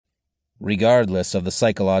Regardless of the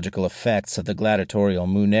psychological effects of the gladiatorial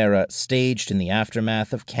munera staged in the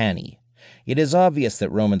aftermath of Cannae, it is obvious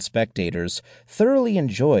that Roman spectators thoroughly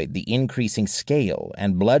enjoyed the increasing scale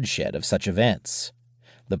and bloodshed of such events.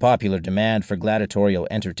 The popular demand for gladiatorial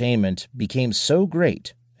entertainment became so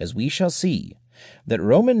great, as we shall see, that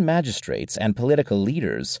Roman magistrates and political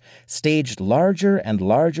leaders staged larger and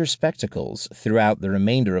larger spectacles throughout the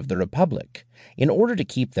remainder of the Republic in order to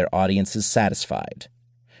keep their audiences satisfied.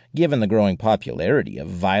 Given the growing popularity of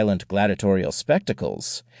violent gladiatorial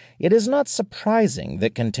spectacles, it is not surprising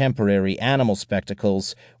that contemporary animal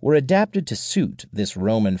spectacles were adapted to suit this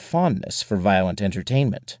Roman fondness for violent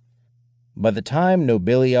entertainment. By the time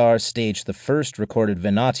Nobiliar staged the first recorded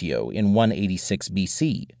venatio in 186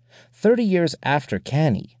 BC, 30 years after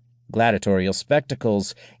Cannae, gladiatorial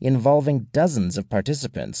spectacles involving dozens of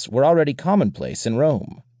participants were already commonplace in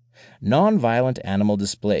Rome. Non-violent animal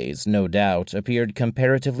displays, no doubt, appeared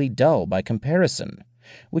comparatively dull by comparison,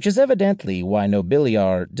 which is evidently why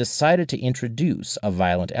Nobiliar decided to introduce a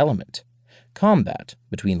violent element, combat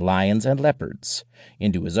between lions and leopards,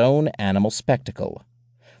 into his own animal spectacle.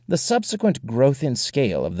 The subsequent growth in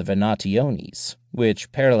scale of the venationes,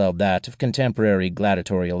 which paralleled that of contemporary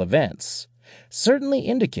gladiatorial events, certainly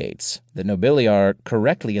indicates that Nobiliar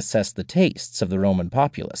correctly assessed the tastes of the Roman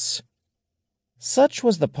populace. Such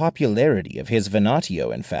was the popularity of his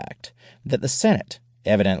venatio, in fact, that the Senate,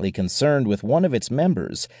 evidently concerned with one of its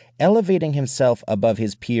members elevating himself above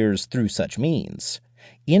his peers through such means,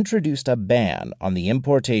 introduced a ban on the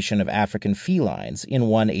importation of African felines in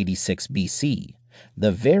 186 BC,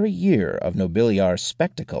 the very year of Nobiliar's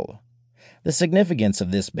spectacle. The significance of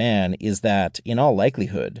this ban is that, in all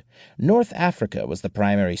likelihood, North Africa was the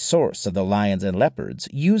primary source of the lions and leopards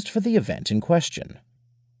used for the event in question.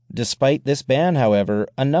 Despite this ban, however,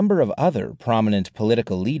 a number of other prominent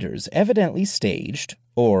political leaders evidently staged,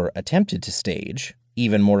 or attempted to stage,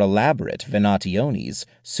 even more elaborate venationes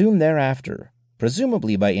soon thereafter,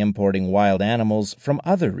 presumably by importing wild animals from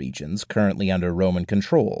other regions currently under Roman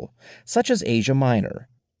control, such as Asia Minor.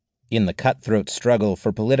 In the cutthroat struggle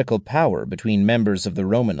for political power between members of the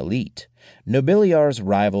Roman elite, Nobiliar's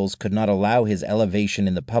rivals could not allow his elevation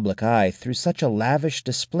in the public eye through such a lavish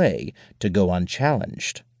display to go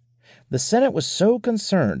unchallenged. The Senate was so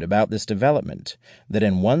concerned about this development that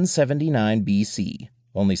in 179 BC,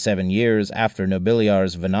 only 7 years after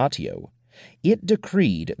Nobiliar's venatio, it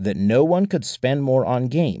decreed that no one could spend more on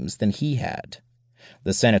games than he had.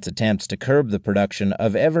 The Senate's attempts to curb the production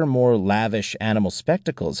of ever more lavish animal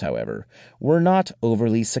spectacles, however, were not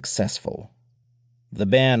overly successful. The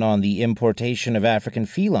ban on the importation of African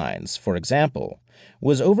felines, for example,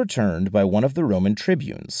 was overturned by one of the Roman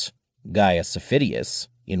tribunes, Gaius Aphidius,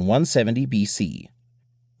 in 170 BC.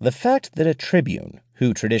 The fact that a tribune,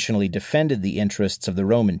 who traditionally defended the interests of the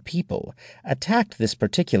Roman people, attacked this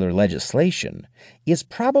particular legislation is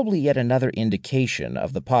probably yet another indication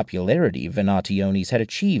of the popularity venationes had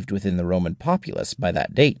achieved within the Roman populace by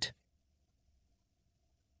that date.